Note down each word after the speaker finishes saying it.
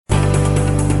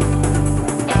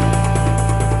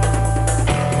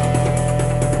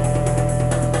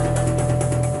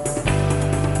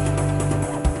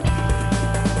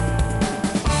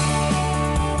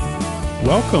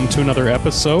welcome to another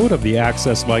episode of the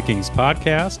Access Vikings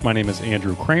podcast. My name is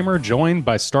Andrew Krammer, joined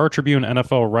by Star Tribune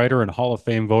NFL writer and Hall of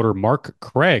Fame voter Mark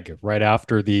Craig. Right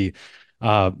after the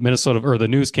the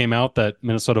news came out that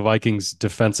Minnesota Vikings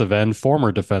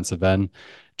former defensive end,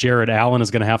 Jared Allen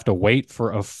is going to have to wait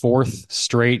for a fourth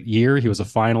straight year. He was a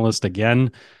finalist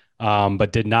again,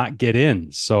 but did not get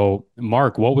in. So,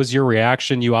 Mark, what was your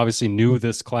reaction? You obviously knew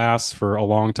this class for a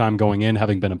long time going in,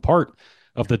 having been a part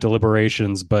of the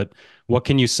deliberations, but what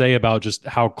can you say about just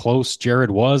how close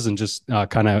Jared was and just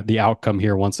kind of the outcome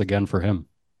here once again for him?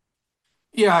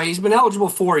 Yeah, he's been eligible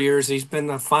 4 years. He's been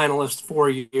a finalist 4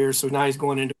 years, so now he's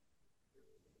going into.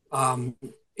 And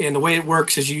the way it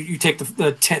works is you take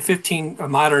the 10, 15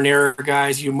 modern era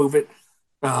guys, you move it.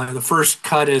 The first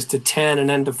cut is to 10 and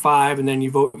then to 5, and then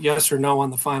you vote yes or no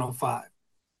on the final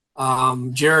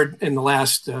 5. Jared, in the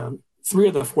last 3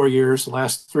 of the 4 years, the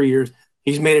last 3 years,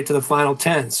 he's made it to the final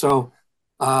 10. So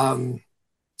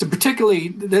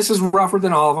this is rougher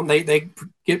than all of them. They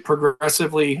get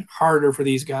progressively harder for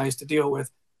these guys to deal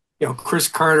with. Chris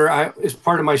Carter, is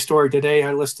part of my story today.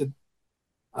 I listed,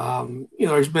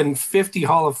 there's been 50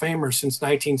 Hall of Famers since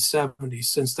 1970,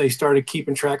 since they started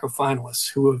keeping track of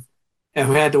finalists who have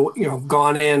had to,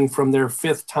 gone in from their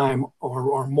fifth time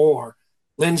or more.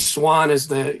 Lynn Swann holds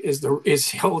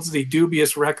the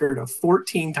dubious record of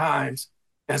 14 times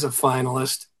as a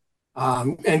finalist.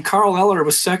 And Carl Eller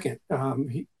was second.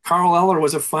 Carl Eller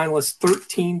was a finalist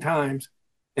 13 times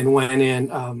and went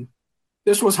in.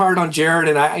 This was hard on Jared,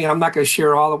 and I'm not going to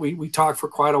share all of it. We talked for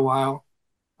quite a while.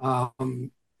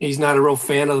 He's not a real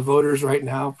fan of the voters right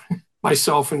now,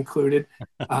 myself included.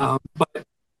 But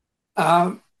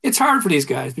it's hard for these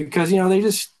guys because, I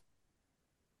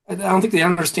don't think they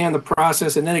understand the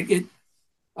process. And then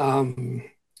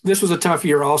this was a tough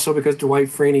year also because Dwight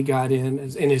Freeney got in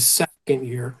his second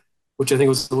year, which I think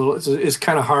was is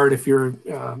kind of hard if you're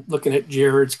looking at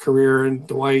Jared's career and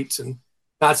Dwight's, and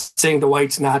not saying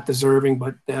Dwight's not deserving,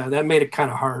 but that made it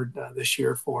kind of hard this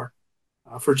year for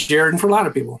Jared and for a lot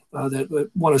of people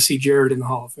that want to see Jared in the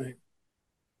Hall of Fame.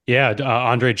 Yeah,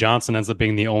 Andre Johnson ends up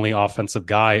being the only offensive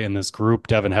guy in this group.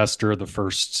 Devin Hester, the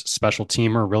first special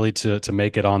teamer, really to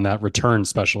make it on that return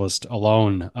specialist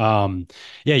alone.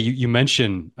 You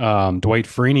mentioned Dwight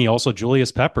Freeney. Also,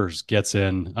 Julius Peppers gets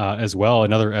in as well,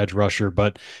 another edge rusher.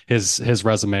 But his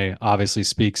resume obviously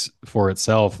speaks for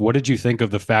itself. What did you think of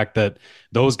the fact that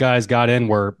those guys got in,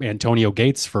 where Antonio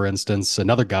Gates, for instance,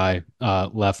 another guy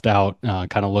left out,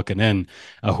 kind of looking in?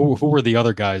 Who were the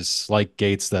other guys like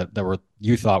Gates that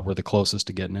you thought were the closest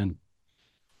to getting in?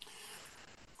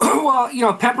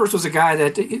 Well, Peppers was a guy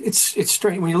that it's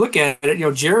strange when you look at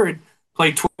it. Jared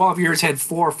played 12 years, had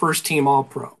 4 first-team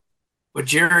All-Pro, but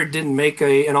Jared didn't make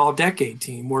an All-Decade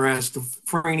team. Whereas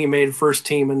Freeney made a first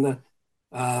team in the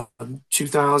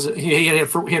 2000. He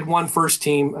had one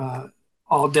first-team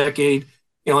All-Decade.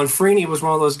 And Freeney was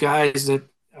one of those guys that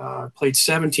played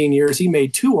 17 years. He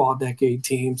made 2 All-Decade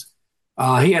teams.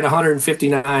 He had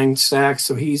 159 sacks,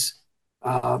 so he's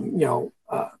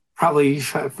probably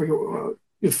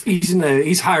if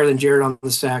he's higher than Jared on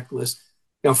the sack list.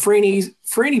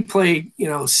 Freeney played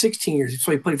 16 years,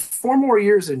 so he played 4 more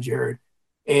years than Jared,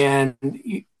 and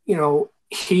he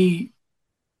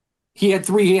had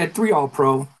 3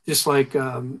 All-Pro, just like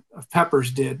Peppers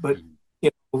did, but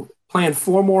playing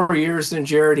 4 more years than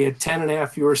Jared, he had 10 and a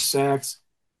half fewer sacks.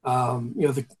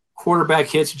 The quarterback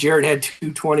hits, Jared had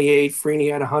 228,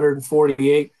 Freeney had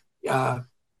 148.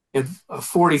 Had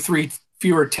 43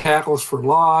 fewer tackles for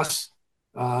loss,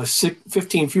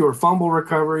 15 fewer fumble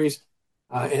recoveries.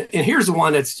 And here's the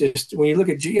one that's just, when you look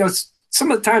at,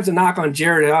 some of the times the knock on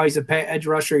Jared, he's an edge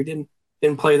rusher, he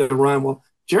didn't play the run. Well,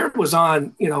 Jared was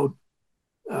on, 2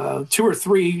 or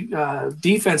 3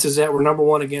 defenses that were number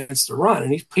 1 against the run,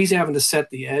 and he's having to set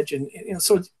the edge. And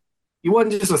so he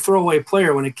wasn't just a throwaway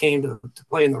player when it came to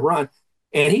playing the run.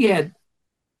 And he had,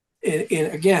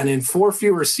 in 4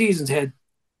 fewer seasons, had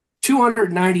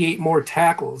 298 more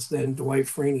tackles than Dwight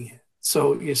Freeney had.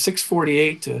 So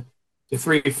 648 to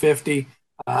 350.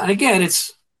 And again,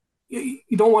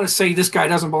 you don't want to say this guy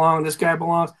doesn't belong, this guy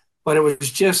belongs, but it was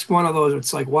just one of those.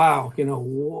 It's like, wow,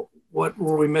 what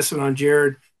were we missing on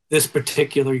Jared this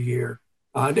particular year?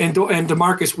 And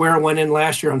DeMarcus Ware went in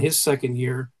last year on his second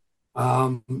year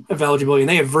of eligibility, and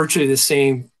they have virtually the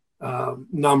same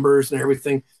numbers and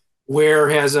everything. Ware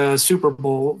has a Super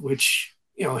Bowl, which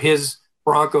his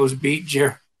Broncos beat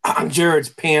Jared's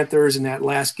Panthers in that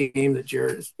last game that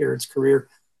Jared's career.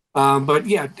 But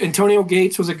yeah, Antonio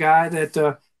Gates was a guy that,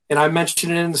 and I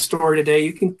mentioned it in the story today.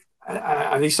 You can,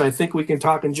 at least I think we can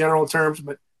talk in general terms,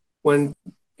 but when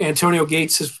Antonio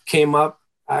Gates came up,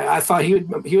 I thought he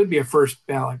would be a first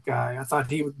ballot guy. I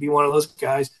thought he would be one of those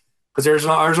guys because there's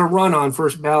a run on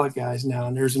first ballot guys now,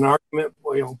 and there's an argument.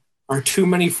 Are too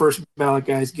many first ballot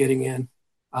guys getting in?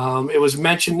 It was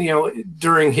mentioned,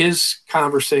 during his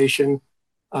conversation,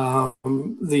 there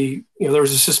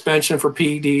was a suspension for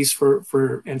PEDs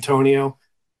for Antonio,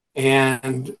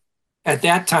 and at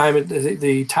that time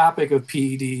the topic of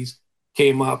PEDs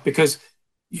came up because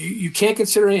you can't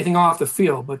consider anything off the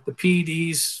field, but the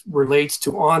PEDs relates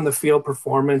to on the field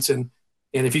performance, and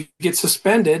if you get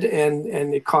suspended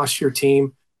and it costs your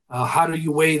team, how do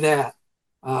you weigh that?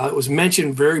 It was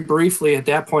mentioned very briefly at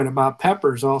that point about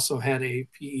Peppers also had a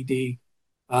PED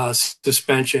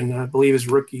suspension, I believe his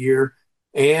rookie year,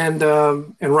 and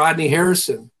Rodney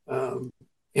Harrison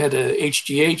had a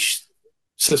HGH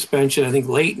suspension, I think,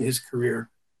 late in his career.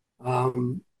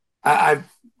 I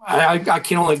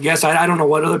can only guess. I don't know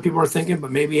what other people are thinking,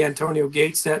 but maybe Antonio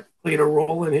Gates that played a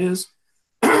role in his,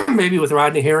 maybe with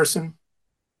Rodney Harrison.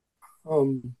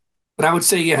 But I would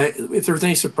say, yeah, if there's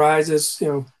any surprises,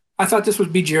 I thought this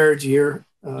would be Jared's year.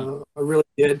 I really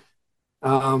did.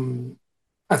 I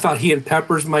thought he and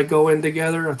Peppers might go in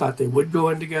together. I thought they would go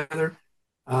in together.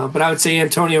 But I would say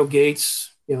Antonio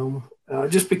Gates,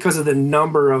 just because of the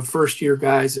number of first-year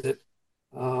guys that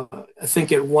I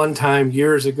think at one time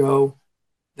years ago,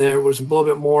 there was a little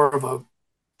bit more of a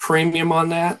premium on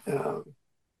that.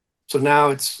 So now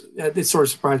it sort of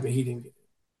surprised me he didn't get it.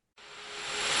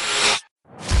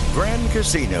 Grand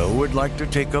Casino would like to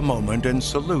take a moment and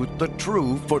salute the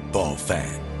true football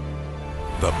fan.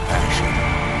 The passion,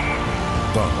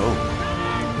 the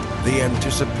hope, the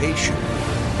anticipation,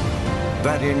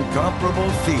 that incomparable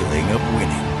feeling of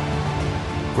winning.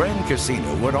 Grand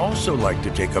Casino would also like to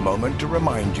take a moment to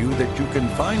remind you that you can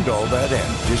find all that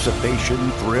anticipation,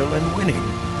 thrill, and winning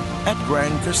at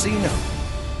Grand Casino.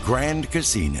 Grand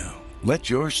Casino. Let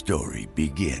your story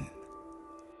begin.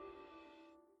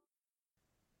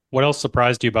 What else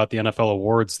surprised you about the NFL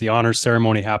awards? The honors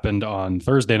ceremony happened on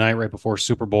Thursday night, right before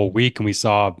Super Bowl week, and we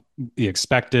saw the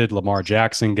expected Lamar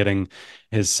Jackson getting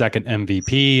his second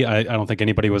MVP. I don't think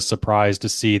anybody was surprised to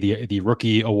see the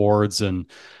rookie awards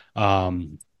and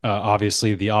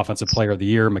obviously the Offensive Player of the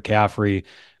Year, McCaffrey.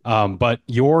 But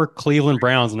your Cleveland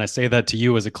Browns, and I say that to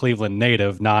you as a Cleveland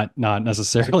native, not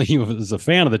necessarily you as a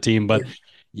fan of the team, but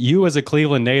you as a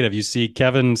Cleveland native, you see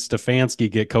Kevin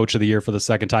Stefanski get Coach of the Year for the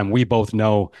second time. We both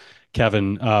know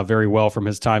Kevin very well from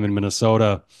his time in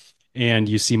Minnesota. And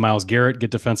you see Myles Garrett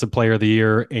get Defensive Player of the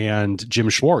Year and Jim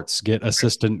Schwartz get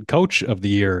Assistant Coach of the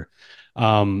Year.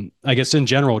 I guess in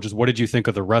general, just what did you think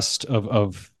of the rest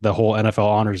of the whole NFL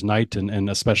honors night and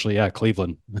especially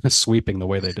Cleveland sweeping the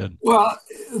way they did? Well,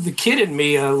 the kid in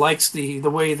me likes the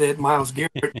way that Myles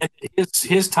Garrett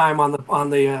his time on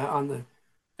the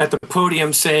at the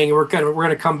podium saying we're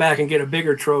gonna come back and get a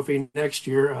bigger trophy next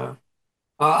year.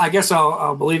 I guess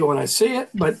I'll believe it when I see it,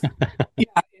 but yeah.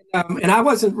 And I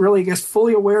wasn't really, I guess,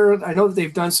 fully aware. I know that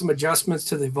they've done some adjustments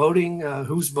to the voting,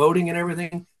 who's voting and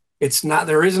everything. It's not,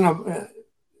 there isn't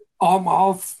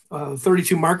all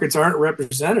 32 markets aren't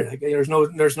represented. There's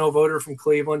no voter from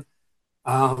Cleveland.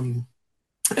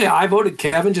 I voted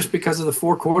Kevin just because of the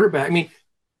four quarterback. I mean,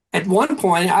 at one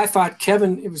point I thought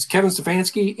it was Kevin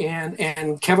Stefanski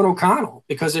and Kevin O'Connell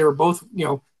because they were both,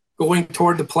 going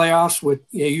toward the playoffs with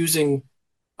using,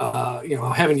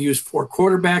 having to use four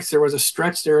quarterbacks. There was a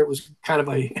stretch there. It was kind of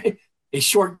a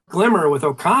short glimmer with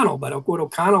O'Connell, but what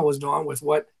O'Connell was doing with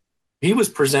what he was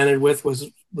presented with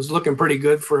was looking pretty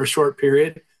good for a short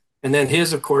period. And then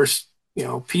his, of course,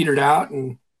 petered out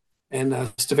and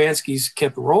Stefanski's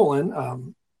kept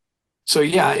rolling. So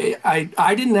yeah, I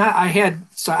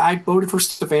voted for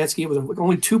Stefanski. It was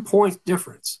only 2 point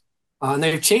difference. And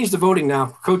they've changed the voting now.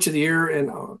 Coach of the Year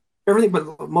and everything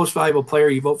but most valuable player,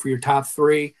 you vote for your top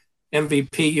three.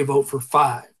 MVP, you vote for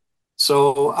five.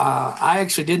 So I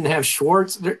actually didn't have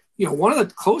Schwartz. One of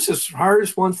the closest,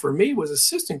 hardest ones for me was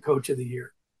Assistant Coach of the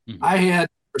Year. Mm-hmm. I had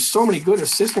so many good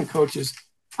assistant coaches.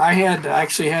 I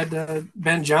actually had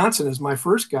Ben Johnson as my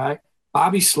first guy,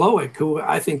 Bobby Slowick, who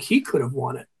I think he could have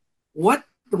won it. What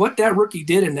that rookie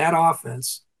did in that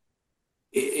offense,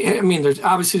 I mean,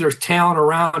 there's talent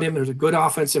around him. There's a good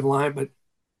offensive line, but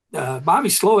Bobby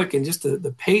Slowick and just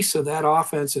the pace of that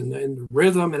offense and the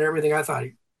rhythm and everything, I thought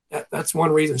that's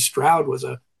one reason Stroud was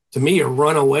to me a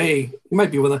runaway. He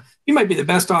might be the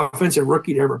best offensive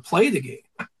rookie to ever play the game.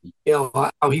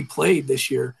 How he played this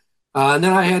year. And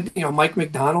then I had Mike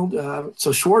McDonald.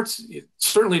 So Schwartz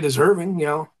certainly deserving.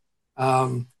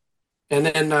 And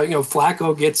then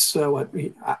Flacco gets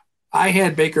I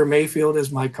had Baker Mayfield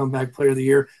as my comeback player of the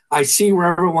year. I see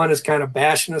where everyone is kind of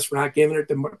bashing us for not giving it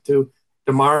to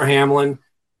Damar Hamlin.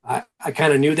 I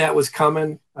kind of knew that was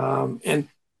coming. And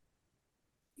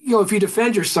if you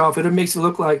defend yourself, it makes it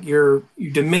look like you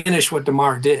diminish what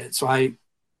DeMar did. So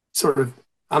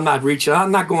I'm not reaching.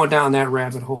 I'm not going down that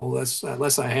rabbit hole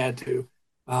unless I had to.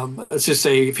 Let's just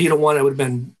say if he'd have won, it would have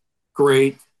been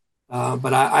great.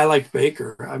 But I liked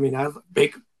Baker. I mean,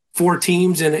 Baker 4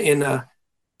 teams in a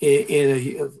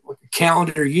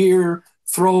calendar year,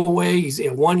 throwaway. He's a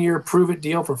 1-year prove-it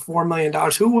deal for $4 million.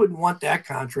 Who wouldn't want that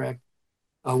contract?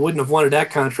 Wouldn't have wanted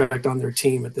that contract on their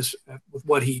team with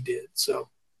what he did. So,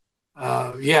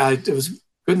 it was a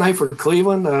good night for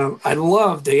Cleveland. I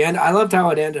loved the end. I loved how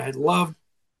it ended. I loved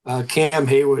Cam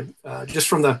Hayward just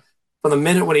from the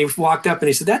minute when he walked up and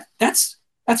he said that's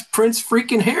Prince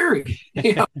freaking Harry,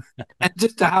 and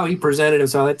just to how he presented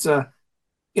himself. It's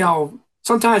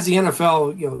sometimes the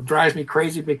NFL drives me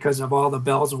crazy because of all the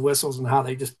bells and whistles and how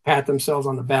they just pat themselves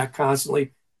on the back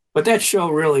constantly. But that show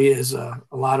really is a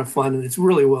lot of fun, and it's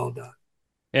really well done.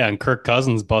 Yeah, and Kirk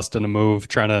Cousins busting a move,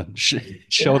 trying to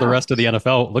show the rest of the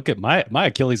NFL, look at my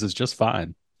Achilles is just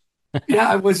fine.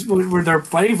 Yeah, were there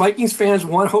funny Vikings fans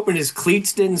hoping his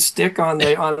cleats didn't stick on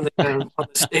the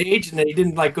stage and that he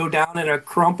didn't go down in a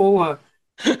crumple?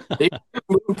 They were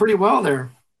moving pretty well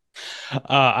there.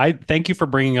 I thank you for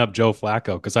bringing up Joe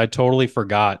Flacco because I totally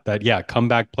forgot that. Yeah,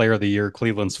 comeback player of the year,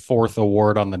 Cleveland's 4th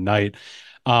award on the night.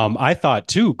 I thought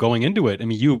too going into it. I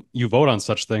mean, you vote on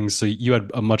such things, so you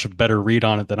had a much better read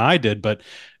on it than I did. But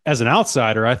as an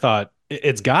outsider, I thought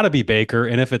it's got to be Baker,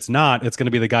 and if it's not, it's going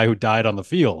to be the guy who died on the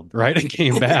field, right, and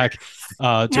came back to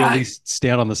at least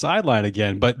stand on the sideline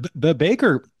again. But the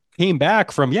Baker came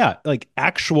back from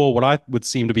actual what I would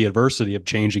seem to be adversity of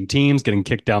changing teams, getting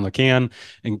kicked down the can,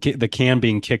 and the can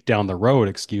being kicked down the road.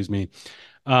 Excuse me.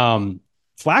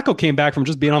 Flacco came back from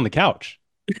just being on the couch.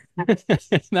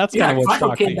 That's kind of what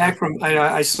Flacco came back from.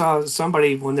 I saw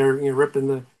somebody when they're ripping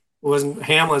it wasn't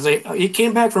Hamlin. He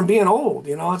came back from being old.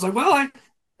 It's like, well,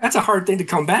 that's a hard thing to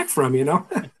come back from.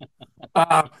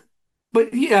 But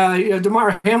yeah,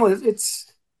 DeMar Hamlin.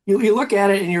 It's you look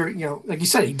at it and you're like you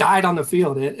said, he died on the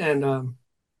field, and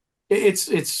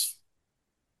it's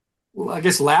I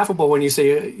guess laughable when you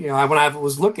say when I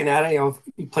was looking at it,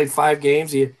 he played 5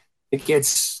 games. It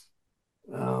gets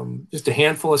just a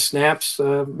handful of snaps,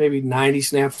 maybe 90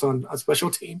 snaps on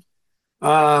special teams.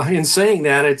 In saying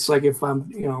that, it's like if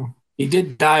he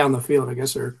did die on the field, I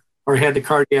guess, or he had the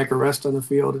cardiac arrest on the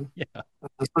field. And,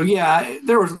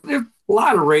 there was a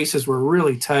lot of races were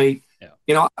really tight.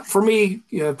 Yeah. For me,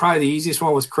 probably the easiest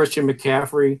one was Christian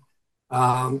McCaffrey.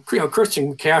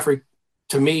 Christian McCaffrey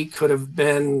to me could have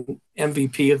been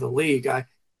MVP of the league. I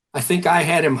think I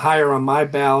had him higher on my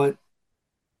ballot.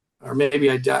 Or maybe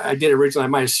I did originally. I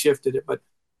might have shifted it, but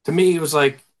to me, it was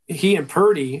like he and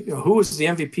Purdy. Who was the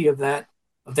MVP of that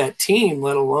team,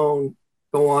 let alone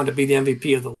go on to be the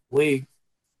MVP of the league.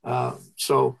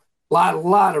 So a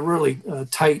lot of really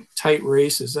tight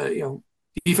races.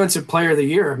 Defensive player of the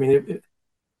year. I mean,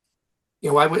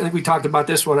 I think we talked about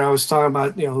this when I was talking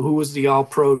about who was the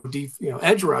All-Pro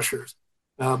edge rushers.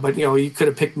 But you could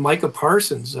have picked Micah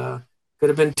Parsons. Could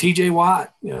have been T.J.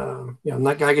 Watt.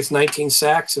 That guy gets 19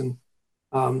 sacks, and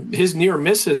his near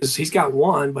misses. He's got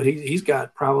 1, but he's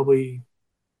got probably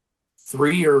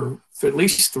 3 or at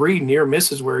least 3 near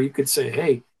misses where you could say,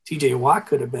 "Hey, T.J. Watt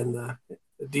could have been the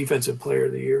defensive player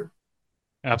of the year."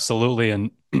 Absolutely,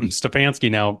 and Stefanski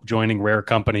now joining rare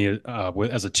company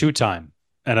as a 2-time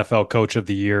NFL Coach of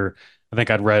the Year. I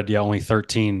think I'd read only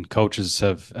 13 coaches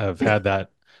have had that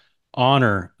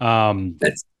honor.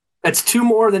 That's 2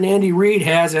 more than Andy Reid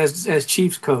has as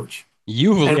Chiefs coach.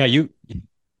 You've long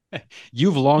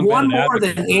one been more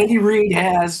than Andy Reid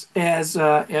has as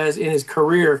in his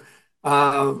career.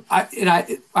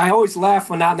 I always laugh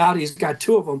when now he's got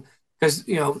 2 of them because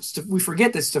we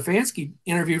forget that Stefanski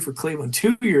interviewed for Cleveland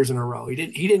 2 years in a row. He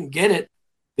didn't get it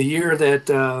the year that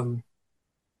I'm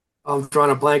drawing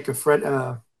a blank of Fred.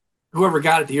 Whoever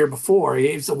got it the year before,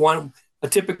 he's a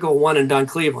typical one and done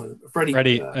Cleveland.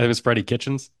 It was Freddie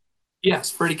Kitchens.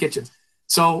 Yes, Freddie Kitchens.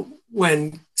 So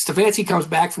when Stefanski comes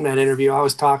back from that interview, I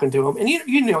was talking to him, and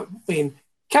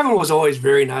Kevin was always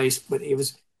very nice, but he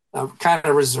was kind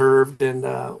of reserved, and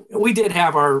we did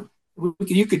have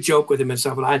you could joke with him and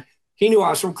stuff, but he knew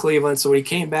I was from Cleveland, so when he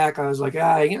came back, I was like,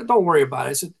 don't worry about it.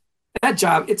 I said, that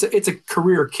job, it's a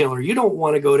career killer. You don't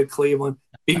want to go to Cleveland,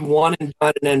 be one and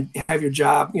done, and then have your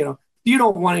job. You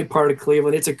don't want any part of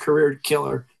Cleveland. It's a career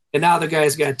killer. And now the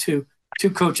guy's got two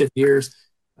coach of the years.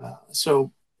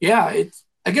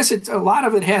 I guess a lot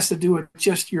of it has to do with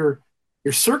just your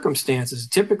circumstances.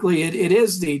 Typically, it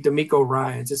is the DeMeco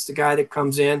Ryans. It's the guy that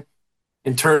comes in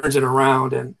and turns it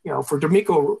around. And for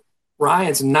DeMeco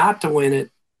Ryans not to win it,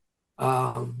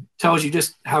 tells you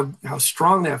just how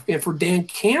strong that. And for Dan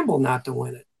Campbell not to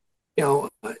win it, the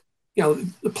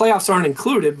playoffs aren't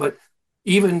included, but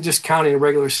even just counting a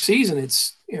regular season,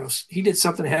 it's he did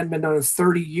something that hadn't been done in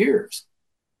 30 years.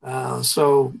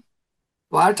 So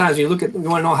a lot of times you want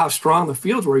to know how strong the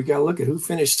fields were, you got to look at who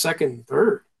finished second and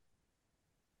third.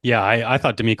 Yeah, I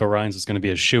thought D'Amico Ryans was going to be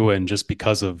a shoo-in just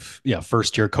because of,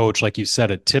 first year coach. Like you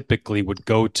said, it typically would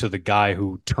go to the guy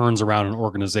who turns around an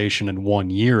organization in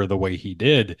 1 year the way he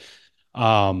did.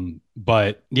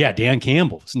 But yeah, Dan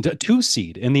Campbell, 2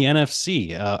 seed in the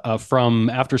NFC, from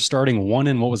after starting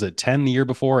 10 the year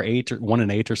before,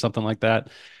 1-8 or something like that.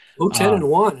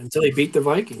 10-1 until he beat the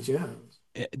Vikings. Yeah.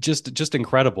 Just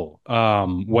incredible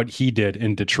what he did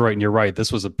in Detroit. And you're right,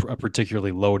 this was a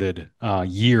particularly loaded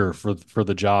year for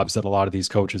the jobs that a lot of these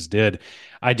coaches did.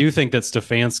 I do think that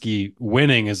Stefanski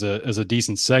winning is a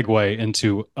decent segue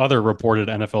into other reported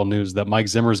NFL news that Mike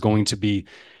Zimmer is going to be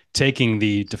taking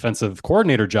the defensive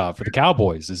coordinator job for the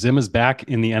Cowboys. Zim is back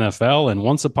in the NFL, and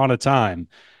once upon a time,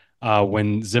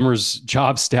 when Zimmer's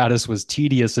job status was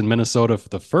tedious in Minnesota for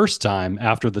the first time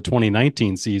after the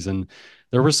 2019 season,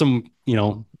 there were some,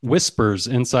 whispers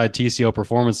inside TCO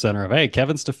Performance Center of, hey,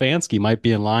 Kevin Stefanski might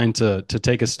be in line to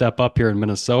take a step up here in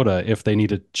Minnesota if they need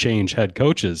to change head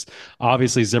coaches.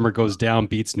 Obviously, Zimmer goes down,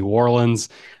 beats New Orleans.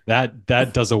 That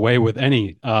does away with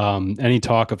any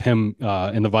talk of him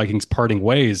and the Vikings parting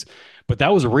ways. But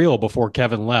that was real before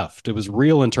Kevin left. It was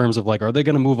real in terms of like, are they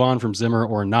going to move on from Zimmer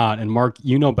or not? And Mark,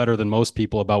 you know better than most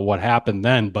people about what happened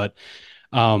then, but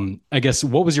I guess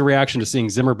what was your reaction to seeing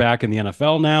Zimmer back in the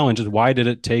NFL now, and just why did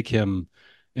it take him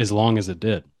as long as it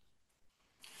did?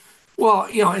 Well,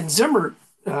 and Zimmer,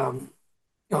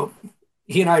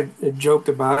 he and I joked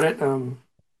about it, that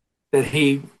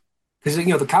because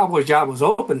the Cowboys job was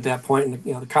open at that point,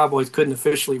 and the Cowboys couldn't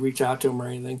officially reach out to him or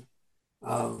anything.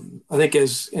 I think,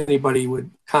 as anybody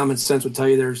common sense would tell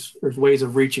you, there's ways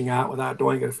of reaching out without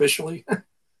doing it officially.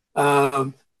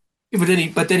 But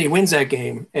then he wins that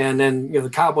game, and then the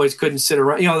Cowboys couldn't sit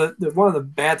around. One of the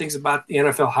bad things about the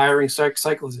NFL hiring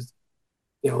cycle is,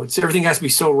 it's everything has to be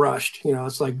so rushed.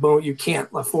 It's like, boom, you can't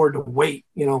afford to wait,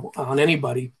 on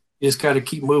anybody. You just got to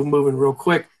keep moving real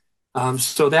quick.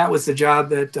 So that was the job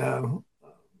that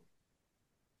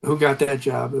who got that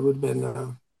job? It would have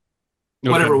been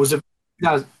whatever it was.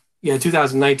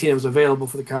 2019. It was available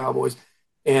for the Cowboys,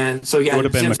 and so it would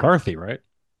have been McCarthy, right?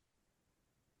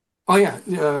 Oh yeah,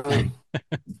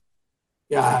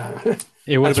 yeah.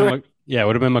 It would have been, right. Yeah, it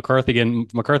would have been McCarthy again.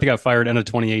 McCarthy got fired end of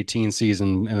 2018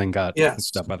 season and then got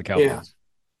picked up by the Cowboys.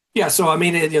 Yeah. So I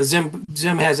mean, Zim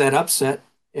has that upset,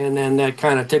 and then that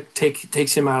kind of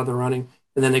takes him out of the running,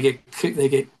 and then they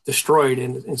get destroyed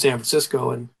in San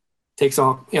Francisco, and takes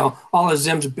all of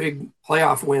Zim's big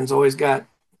playoff wins always got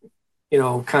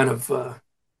kind of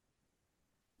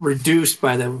reduced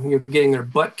by them getting their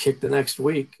butt kicked the next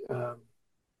week.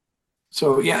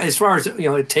 So yeah, as far as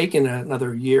it taking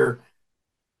another year,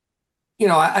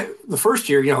 the first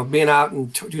year, being out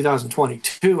in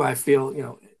 2022, I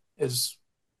feel as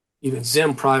even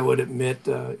Zim probably would admit,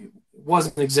 it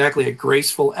wasn't exactly a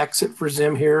graceful exit for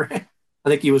Zim here. I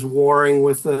think he was warring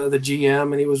with the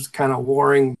GM, and he was kind of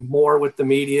warring more with the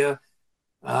media.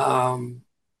 I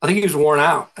think he was worn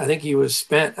out. I think he was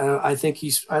spent. I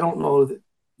don't know that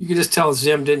you could just tell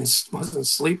Zim wasn't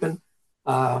sleeping.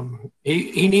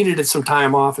 He needed some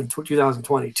time off in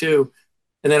 2022,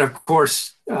 and then of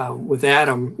course with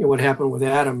Adam, what happened with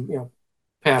Adam,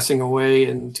 passing away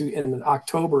in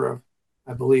October of,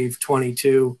 I believe,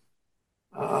 22.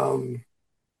 I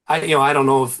don't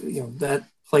know if that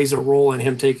plays a role in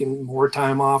him taking more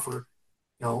time off, or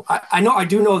I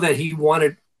do know that he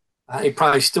wanted, he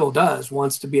probably still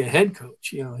wants to be a head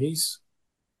coach.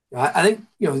 I think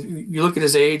you look at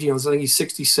his age, I think he's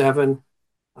 67.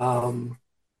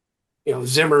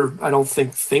 Zimmer, I don't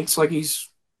think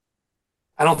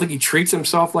he treats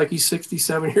himself like he's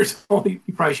 67 years old. He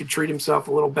probably should treat himself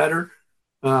a little better.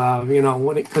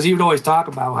 Because he would always talk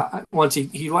about once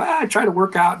I try to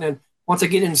work out, and then once I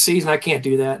get in the season, I can't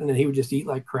do that. And then he would just eat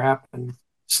like crap and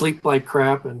sleep like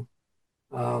crap, and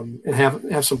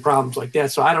have some problems like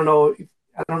that. So I don't know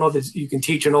that you can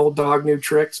teach an old dog new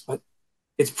tricks, but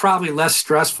it's probably less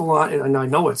stressful and I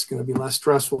know it's going to be less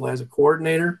stressful as a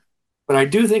coordinator, but I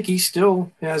do think he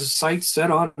still has sights set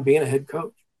on being a head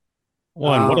coach. Go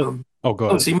ahead.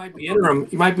 So he might be interim.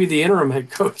 He might be the interim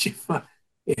head coach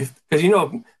because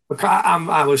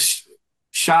I was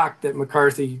shocked that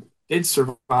McCarthy did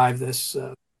survive this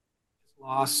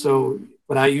loss. So,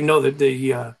 but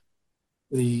that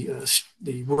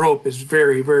the rope is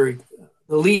very, very,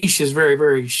 the leash is very,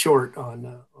 very short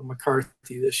on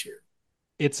McCarthy this year.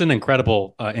 It's an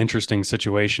incredible, interesting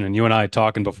situation. And you and I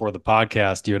talking before the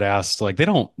podcast, you had asked, like,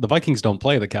 the Vikings don't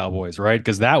play the Cowboys, right?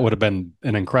 Because that would have been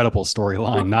an incredible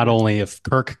storyline, not only if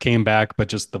Kirk came back, but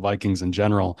just the Vikings in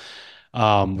general,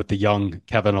 with the young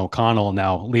Kevin O'Connell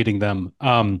now leading them.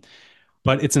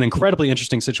 But it's an incredibly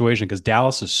interesting situation because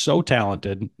Dallas is so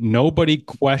talented. Nobody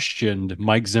questioned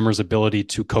Mike Zimmer's ability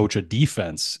to coach a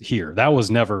defense here. That was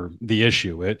never the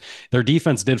issue. Their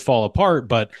defense did fall apart,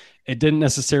 but it didn't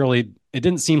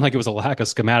seem like it was a lack of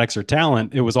schematics or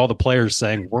talent. It was all the players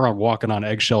saying, we're on walking on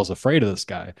eggshells afraid of this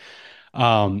guy.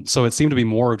 So it seemed to be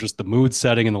more of just the mood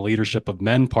setting and the leadership of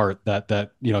men part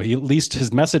that he, at least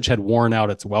his message had worn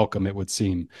out its welcome, it would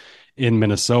seem, in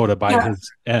Minnesota by Yeah,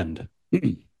 his end.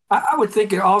 I would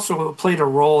think it also played a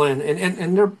role and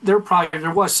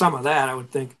there was some of that, I would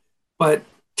think. But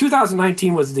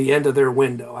 2019 was the end of their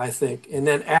window, I think. And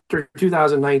then after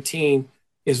 2019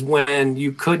 is when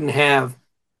you couldn't have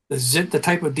the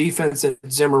type of defense that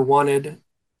Zimmer wanted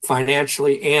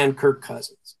financially and Kirk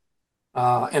Cousins.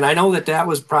 And I know that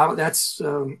was probably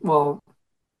well,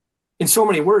 in so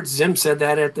many words, Zim said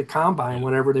that at the combine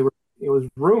whenever it was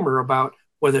rumor about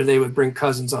whether they would bring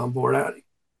Cousins on board.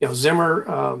 Zimmer,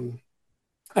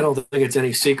 I don't think it's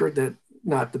any secret that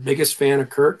not the biggest fan of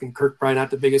Kirk, and Kirk probably not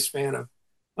the biggest fan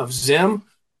of Zim.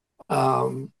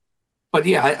 But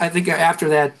yeah, I think after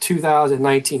that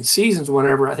 2019 seasons,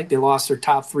 whenever I think they lost their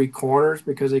top three corners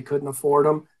because they couldn't afford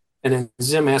them, and then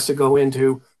Zim has to go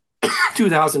into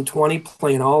 2020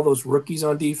 playing all those rookies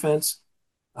on defense.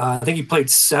 I think he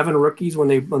played 7 rookies when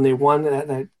they won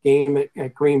that game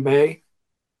at Green Bay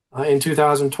in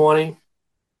 2020.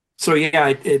 So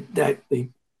yeah, it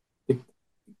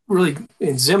really,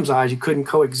 in Zim's eyes, you couldn't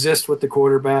coexist with the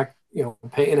quarterback,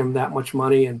 paying him that much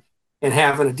money and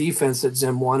having a defense that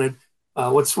Zim wanted.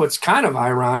 What's kind of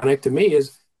ironic to me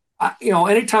is,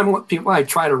 anytime I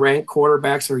try to rank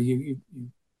quarterbacks, or you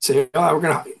say, oh, we're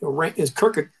gonna rank is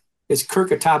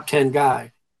Kirk a top 10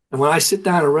 guy, and when I sit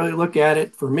down and really look at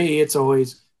it, for me, it's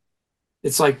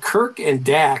like Kirk and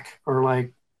Dak are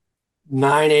like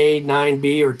 9A,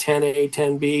 9B, or 10A,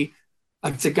 10B.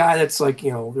 It's a guy that's like,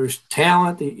 there's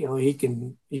talent. He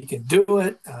can do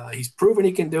it. He's proven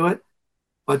he can do it.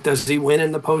 But does he win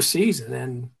in the postseason?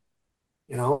 And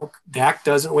Dak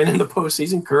doesn't win in the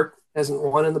postseason. Kirk hasn't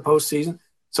won in the postseason.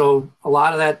 So a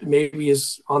lot of that maybe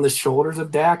is on the shoulders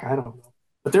of Dak. I don't know.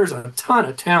 But there's a ton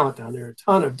of talent down there, a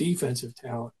ton of defensive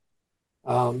talent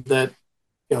that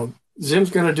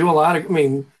Zim's going to do a lot of. I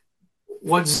mean,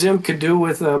 what Zim could do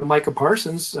with Micah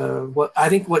Parsons, what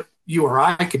you or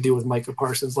I could do with Micah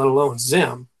Parsons, let alone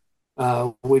Zim,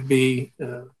 would be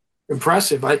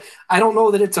impressive. I don't know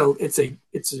that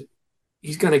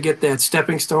he's going to get that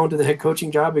stepping stone to the head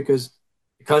coaching job because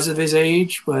of his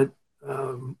age, but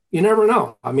you never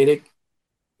know. I mean,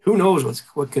 who knows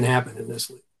what can happen in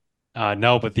this league.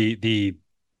 No, but the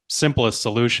simplest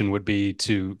solution would be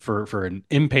for an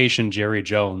impatient Jerry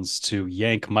Jones to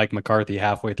yank Mike McCarthy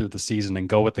halfway through the season and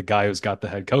go with the guy who's got the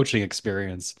head coaching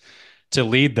experience to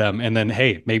lead them. And then,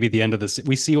 hey, maybe the end of this,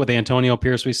 we see it with Antonio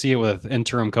Pierce, we see it with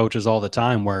interim coaches all the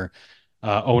time where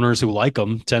owners who like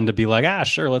them tend to be like,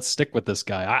 sure, let's stick with this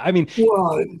guy. I mean,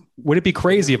 well, would it be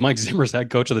crazy if Mike Zimmer's head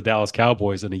coach of the Dallas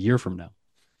Cowboys in a year from now?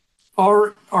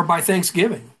 Or by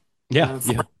Thanksgiving. Yeah.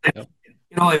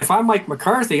 If I'm Mike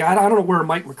McCarthy, I don't know where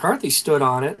Mike McCarthy stood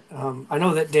on it. I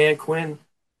know that Dan Quinn,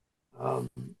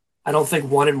 I don't think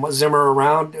wanted Zimmer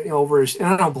around over his, and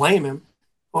I don't blame him,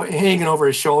 hanging over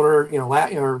his shoulder,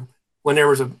 or when there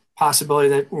was a possibility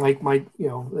that Mike might,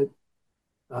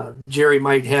 Jerry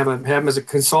might have him as a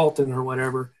consultant or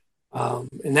whatever.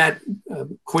 And that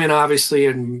Quinn obviously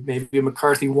and maybe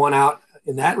McCarthy won out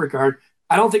in that regard.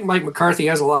 I don't think Mike McCarthy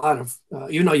has a lot of,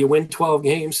 you win 12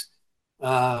 games.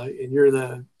 And you're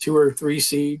the 2 or 3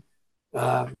 seed.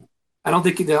 I don't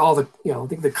think I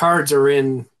think the cards are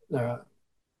in the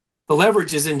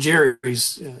leverage is in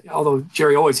Jerry's, although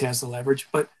Jerry always has the leverage.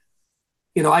 But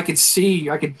I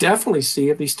could definitely see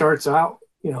if he starts out,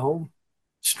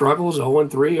 struggles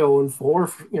 0-3,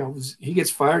 0-4. He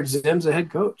gets fired. Zim's the head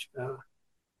coach.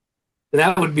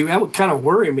 That would kind of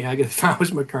worry me, I guess, if I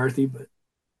was McCarthy. But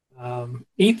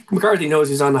McCarthy knows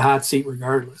he's on the hot seat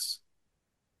regardless.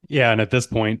 Yeah, and at this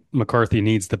point, McCarthy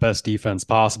needs the best defense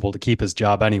possible to keep his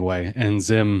job anyway, and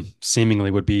Zim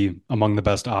seemingly would be among the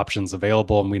best options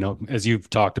available. And we know, as you've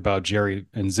talked about, Jerry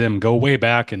and Zim go way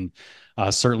back and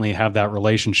certainly have that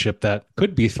relationship that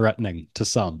could be threatening to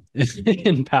some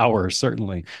in power,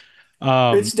 certainly.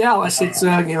 It's Dallas. It's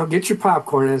get your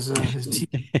popcorn as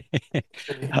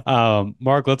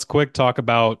Mark, let's quick talk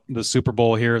about the Super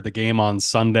Bowl here, the game on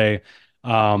Sunday.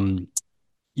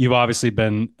 you've obviously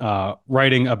been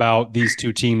writing about these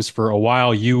two teams for a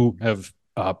while. You have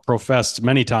professed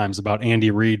many times about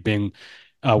Andy Reid being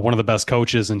one of the best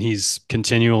coaches, and he's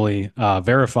continually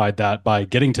verified that by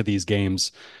getting to these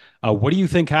games. What do you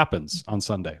think happens on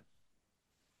Sunday?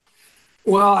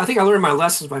 Well, I think I learned my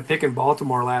lessons by picking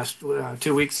Baltimore last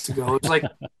 2 weeks ago. It was like,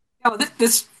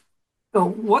 this,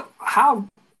 how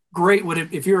great would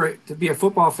it if you're to be a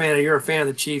football fan and you're a fan of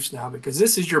the Chiefs now, because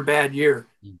this is your bad year.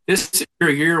 This is your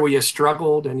year where you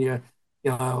struggled and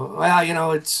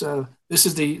it's this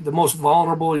is the most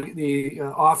vulnerable the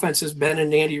offense has been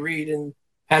in Andy Reid and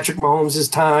Patrick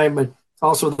Mahomes' time, but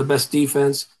also the best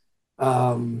defense.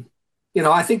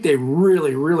 I think they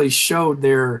really, really showed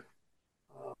their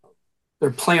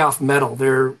playoff mettle.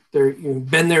 They're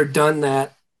been there, done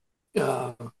that.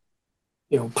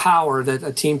 Power that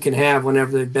a team can have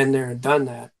whenever they've been there and done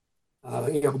that.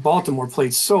 Baltimore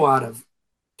played so out of.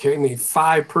 I mean,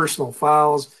 5 personal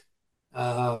fouls,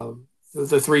 the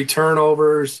 3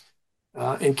 turnovers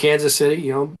in Kansas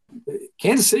City.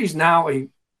 Kansas City's now in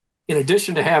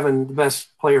addition to having the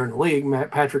best player in the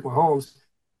league, Patrick Mahomes,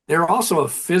 they're also a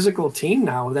physical team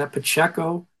now with that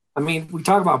Pacheco. I mean, we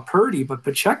talk about Purdy, but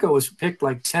Pacheco was picked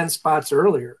like 10 spots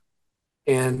earlier.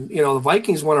 And, the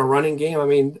Vikings won a running game. I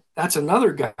mean, that's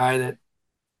another guy that,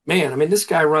 man, I mean, this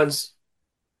guy runs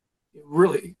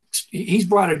really, he's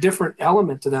brought a different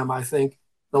element to them, I think,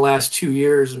 the last 2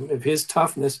 years of his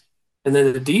toughness. And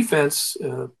then the defense,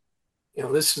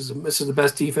 this is the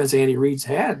best defense Andy Reid's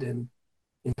had in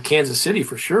Kansas City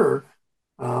for sure.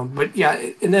 But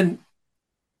yeah, and then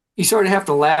you sort of have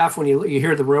to laugh when you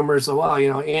hear the rumors of, well,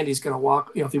 Andy's going to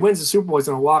walk, if he wins the Super Bowl, he's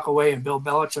going to walk away and Bill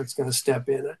Belichick's going to step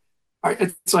in.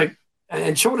 It's like,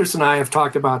 and Childress and I have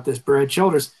talked about this, Brad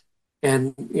Childress,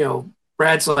 and,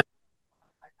 Brad's like,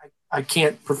 I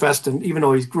can't profess to, even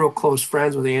though he's real close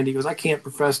friends with Andy, he goes, I can't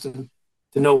profess to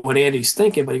know what Andy's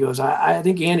thinking, but he goes, I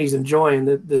think Andy's enjoying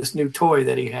this new toy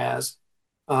that he has.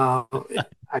 Why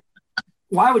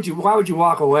would you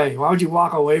walk away? Why would you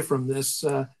walk away from this,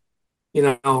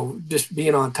 just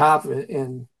being on top of it?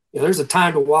 And there's a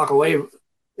time to walk away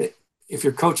if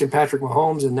you're coaching Patrick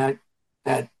Mahomes and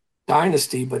that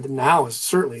dynasty, but now is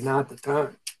certainly not the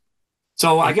time.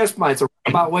 So I guess it's a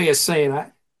roundabout way of saying,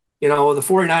 the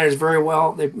 49ers very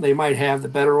well, they might have the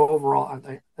better overall.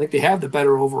 I think they have the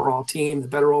better overall team, the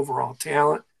better overall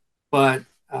talent. But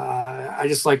I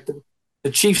just like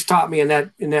the Chiefs taught me in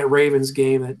that Ravens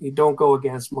game that you don't go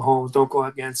against Mahomes, don't go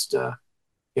against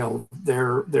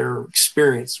their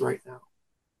experience right now.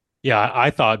 Yeah, I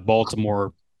thought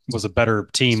Baltimore was a better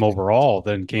team overall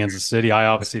than Kansas City. I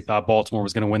obviously thought Baltimore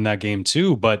was going to win that game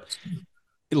too, but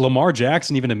Lamar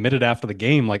Jackson even admitted after the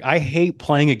game, like, I hate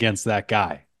playing against that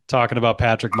guy, talking about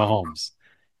Patrick Mahomes.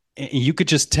 And you could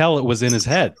just tell it was in his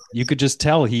head. You could just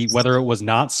tell whether it was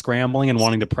not scrambling and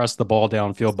wanting to press the ball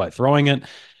downfield by throwing it,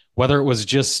 whether it was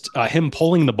just him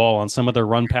pulling the ball on some of their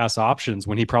run pass options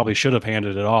when he probably should have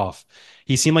handed it off.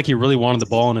 He seemed like he really wanted the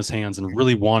ball in his hands and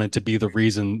really wanted to be the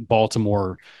reason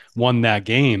Baltimore won that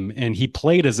game. And he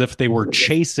played as if they were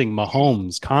chasing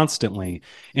Mahomes constantly,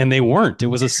 and they weren't. It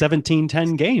was a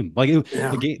 17-10 game. Like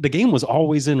the game was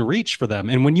always in reach for them.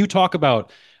 And when you talk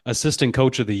about assistant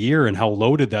coach of the year and how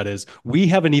loaded that is, we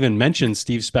haven't even mentioned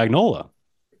Steve Spagnuolo,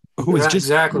 who is just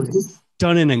exactly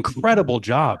done an incredible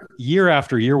job year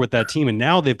after year with that team. And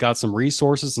now they've got some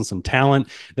resources and some talent.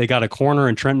 They got a corner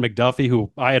in Trent McDuffie,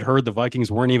 who I had heard the Vikings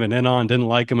weren't even in on, didn't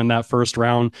like him in that first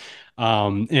round.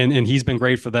 And he's been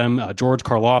great for them. George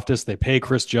Karlaftis, they pay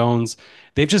Chris Jones.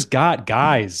 They've just got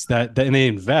guys that and they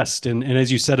invest. And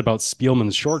as you said about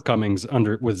Spielman's shortcomings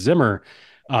with Zimmer,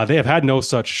 they have had no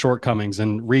such shortcomings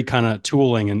and kind of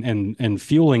tooling and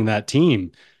fueling that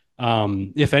team.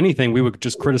 If anything, we would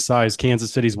just criticize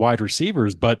Kansas City's wide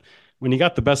receivers, but when you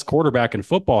got the best quarterback in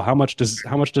football, how much does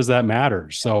that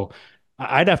matter? So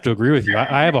I'd have to agree with you.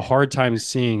 I have a hard time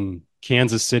seeing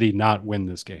Kansas City not win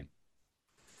this game.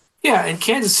 Yeah, and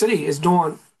Kansas City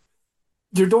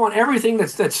they're doing everything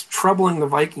that's troubling the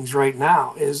Vikings right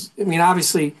now.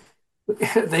 Obviously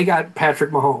they got Patrick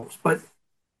Mahomes, but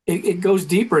it goes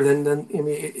deeper than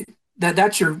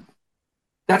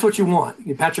that's what you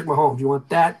want. Patrick Mahomes, you want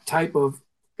that type of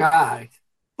guy.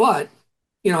 But,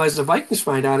 as the Vikings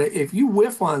find out, if you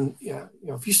whiff on,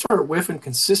 if you start whiffing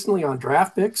consistently on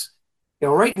draft picks,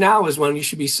 right now is when you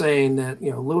should be saying that,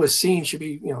 Lewis Cine should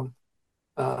be,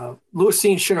 Lewis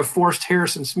Cine should have forced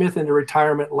Harrison Smith into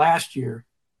retirement last year.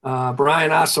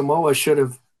 Brian Asamoah should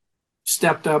have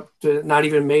stepped up to not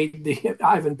even made the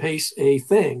Ivan Pace a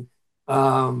thing.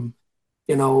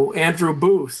 Andrew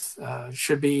Booth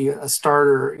should be a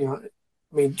starter.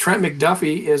 Trent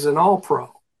McDuffie is an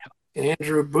all-pro. and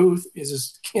Andrew Booth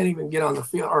can't even get on the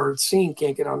field, or Scene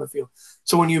can't get on the field.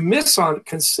 So when you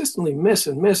consistently miss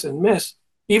and miss and miss,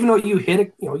 even though you hit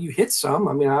it, you hit some.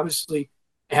 I mean, obviously,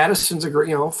 Addison's a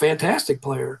great, fantastic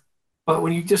player, but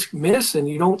when you just miss and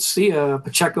you don't see a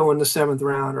Pacheco in the 7th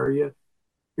round, or you're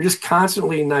just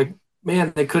constantly like,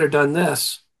 man, they could have done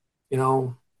this,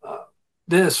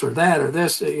 this or that or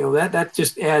this, that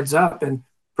just adds up, and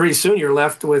pretty soon you're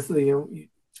left with,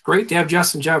 it's great to have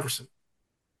Justin Jefferson,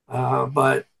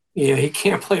 but he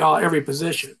can't play every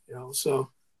position, So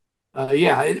but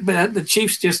the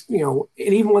Chiefs just, and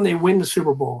even when they win the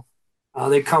Super Bowl,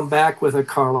 they come back with a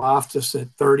Karlaftis at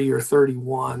 30 or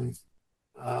 31,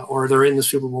 or they're in the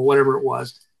Super Bowl, whatever it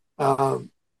was. They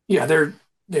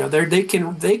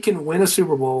can win a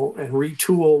Super Bowl and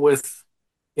retool with,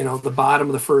 the bottom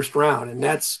of the first round,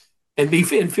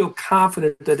 and feel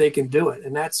confident that they can do it.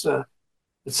 And that's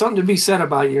it's something to be said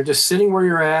about just sitting where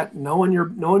you're at, knowing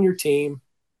your team,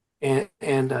 and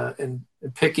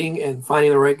picking and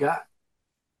finding the right guy.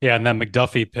 Yeah, and that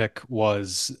McDuffie pick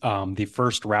was the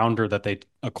first rounder that they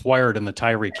acquired in the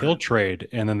Tyreek Hill trade,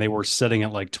 and then they were sitting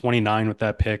at like 29 with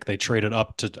that pick. They traded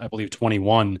up to, I believe,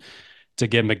 21 to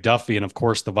get McDuffie, and of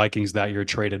course, the Vikings that year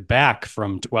traded back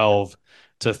from 12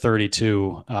 to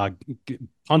 32,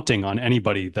 punting on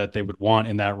anybody that they would want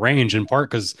in that range, in part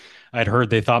because I'd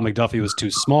heard they thought McDuffie was too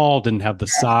small, didn't have the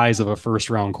size of a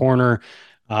first-round corner.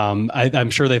 I'm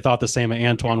sure they thought the same of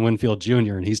Antoine Winfield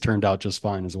Jr., and he's turned out just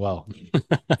fine as well.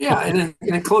 Yeah, and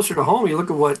then closer to home, you look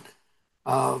at what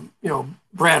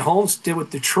Brad Holmes did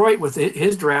with Detroit with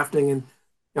his drafting, and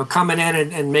coming in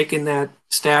and making that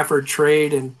Stafford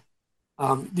trade, and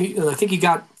I think he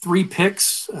got 3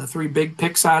 picks, 3 big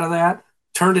picks out of that,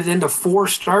 turned it into 4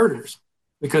 starters,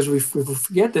 because we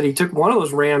forget that he took one of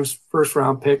those Rams first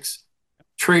round picks,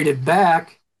 traded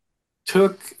back,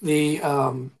 took the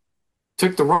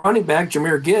running back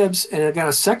Jahmyr Gibbs, and it got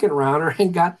a 2nd rounder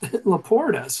and got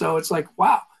Laporta. So it's like,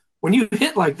 wow, when you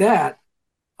hit like that,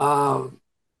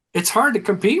 it's hard to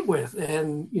compete with.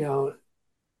 And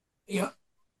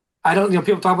I don't,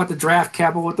 people talk about the draft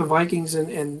capital with the Vikings,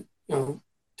 and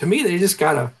to me, they've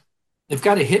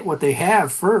got to hit what they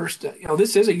have first.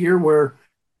 This is a year where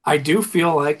I do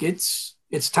feel like it's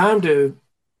time to,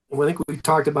 and I think we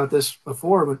talked about this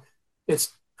before, but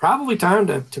it's probably time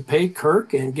to pay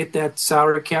Kirk and get that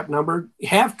salary cap number.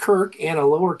 Have Kirk and a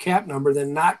lower cap number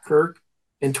than not Kirk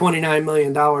and $29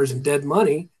 million in dead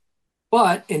money.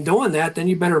 But in doing that, then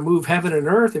you better move heaven and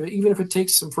earth, even if it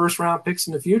takes some first round picks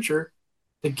in the future,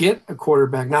 to get a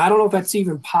quarterback. Now, I don't know if that's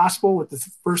even possible with the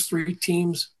first 3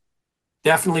 teams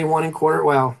definitely wanting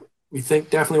we think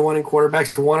definitely wanting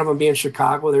quarterbacks. One of them being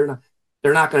Chicago.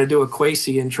 They're not going to do a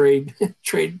Kwesi and trade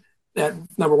that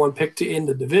number 1 pick to end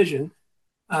the division.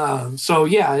 So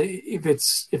yeah, I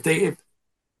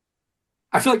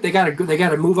feel like they got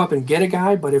to move up and get a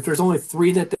guy. But if there's only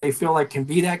 3 that they feel like can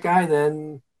be that guy,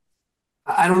 then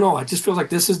I don't know. It just feels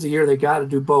like this is the year they got to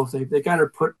do both. They got to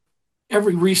put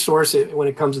every resource when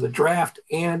it comes to the draft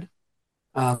and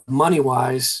money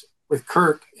wise with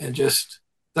Kirk, and just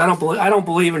I don't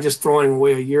believe in just throwing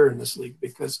away a year in this league,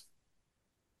 because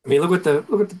I mean, look what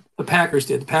the Packers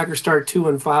did. The Packers start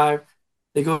 2-5.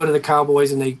 They go to the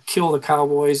Cowboys and they kill the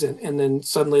Cowboys, and then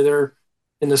suddenly they're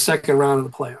in the 2nd round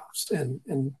of the playoffs,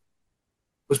 and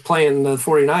was playing the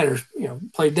 49ers,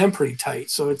 played them pretty tight.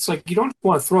 So it's like, you don't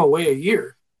want to throw away a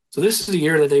year. So this is a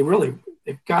year that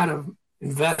they've got to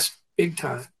invest big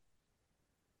time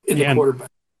in the quarterback.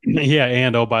 Yeah,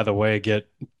 and oh, by the way, get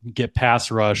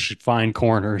pass rush, find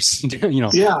corners,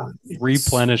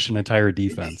 replenish an entire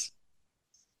defense.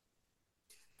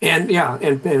 And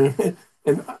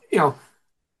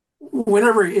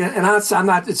whenever, and I'm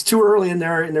not, it's too early in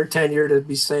their tenure to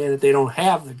be saying that they don't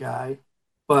have the guy,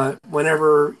 but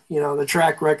whenever the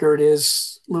track record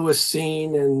is Lewis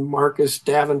Cine and Marcus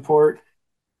Davenport,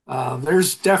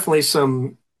 there's definitely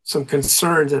some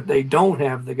concerns that they don't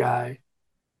have the guy.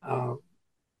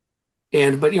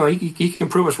 But he can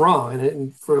prove us wrong,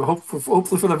 and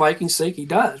hopefully for the Vikings' sake he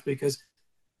does, because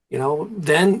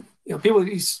then people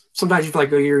sometimes you feel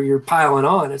like, oh, you're piling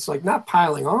on. It's like, not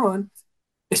piling on.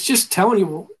 It's just telling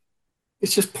you.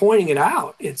 It's just pointing it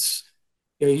out. It's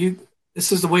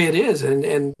this is the way it is,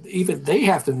 and even they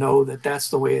have to know that that's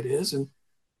the way it is. And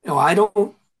I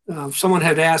don't. Someone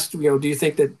had asked, do you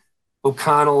think that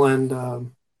O'Connell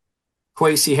and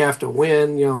Kwesi have to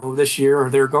win, this year, or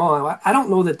they're gone? I don't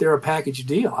know that they're a package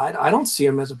deal. I don't see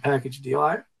them as a package deal.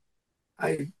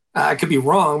 I could be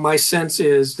wrong. My sense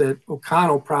is that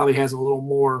O'Connell probably has a little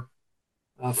more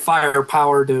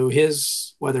firepower to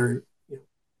his, in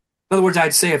other words,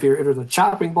 I'd say if there's a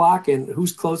chopping block and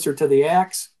who's closer to the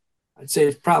axe, I'd say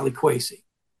it's probably Kwesi.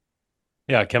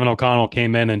 Yeah, Kevin O'Connell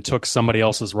came in and took somebody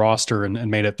else's roster and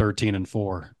made it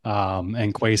 13-4.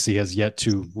 And Kwesi has yet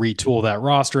to retool that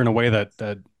roster in a way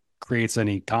that creates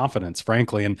any confidence,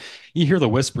 frankly. And you hear the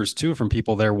whispers too from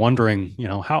people there wondering,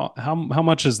 how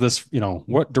much is this,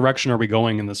 what direction are we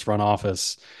going in this front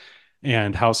office?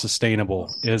 And how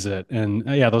sustainable is it? And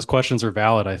yeah, those questions are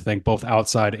valid, I think, both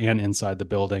outside and inside the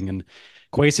building. And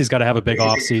Kwesi's got to have a big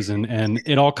offseason. And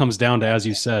it all comes down to, as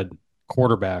you said,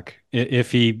 quarterback.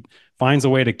 If he finds a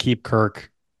way to keep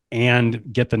Kirk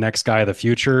and get the next guy of the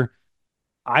future,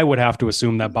 I would have to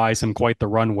assume that buys him quite the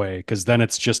runway, because then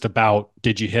it's just about,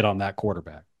 did you hit on that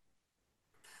quarterback?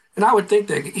 And I would think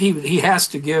that he has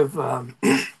to give. I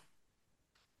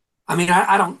mean,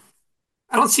 I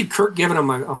don't see Kirk giving him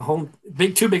a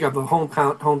too big of a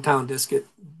hometown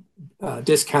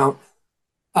discount.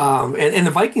 And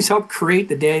the Vikings helped create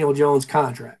the Daniel Jones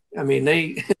contract. I mean,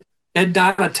 Ed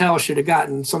Donatel should have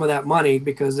gotten some of that money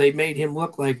because they made him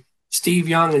look like Steve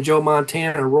Young and Joe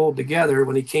Montana rolled together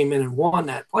when he came in and won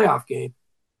that playoff game.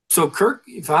 So Kirk,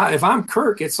 if I'm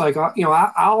Kirk, it's like,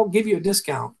 I'll give you a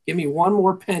discount. Give me one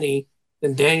more penny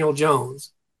than Daniel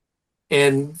Jones.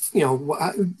 And,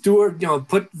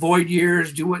 put void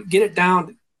years, get it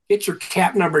down, get your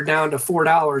cap number down to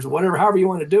 $4, whatever, however you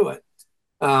want to do it.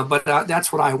 But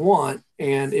that's what I want.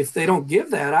 And if they don't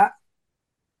give that,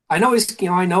 I know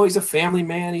he's a family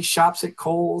man. He shops at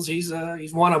Kohl's. He's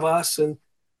one of us and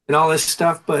all this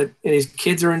stuff, and his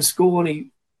kids are in school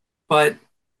but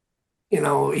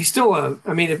he's still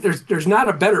if there's not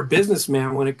a better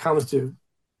businessman when it comes to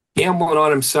gambling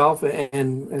on himself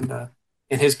and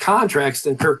his contracts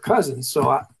than Kirk Cousins.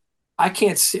 So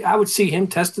I would see him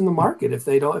testing the market if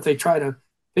they try to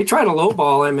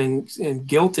lowball him and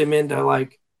guilt him into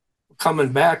like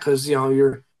coming back because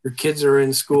your kids are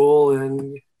in school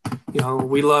and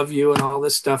we love you and all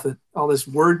this stuff, all this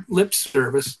word lip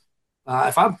service.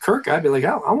 If I'm Kirk, I'd be like,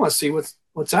 I want to see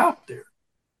what's out there.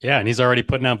 Yeah, and he's already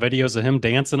putting out videos of him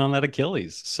dancing on that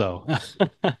Achilles. So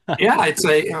yeah, I'd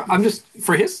say I'm just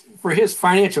for his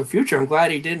financial future. I'm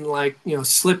glad he didn't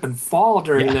slip and fall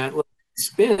during that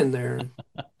spin there.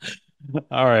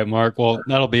 All right, Mark. Well,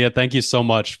 that'll be it. Thank you so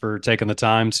much for taking the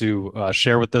time to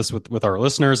share with this with our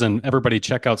listeners, and everybody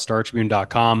check out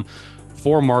StarTribune.com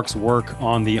for Mark's work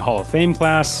on the Hall of Fame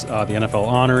class, the NFL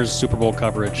honors, Super Bowl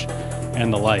coverage,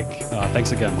 and the like.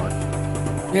 Thanks again, Mark.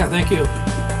 Yeah, thank you.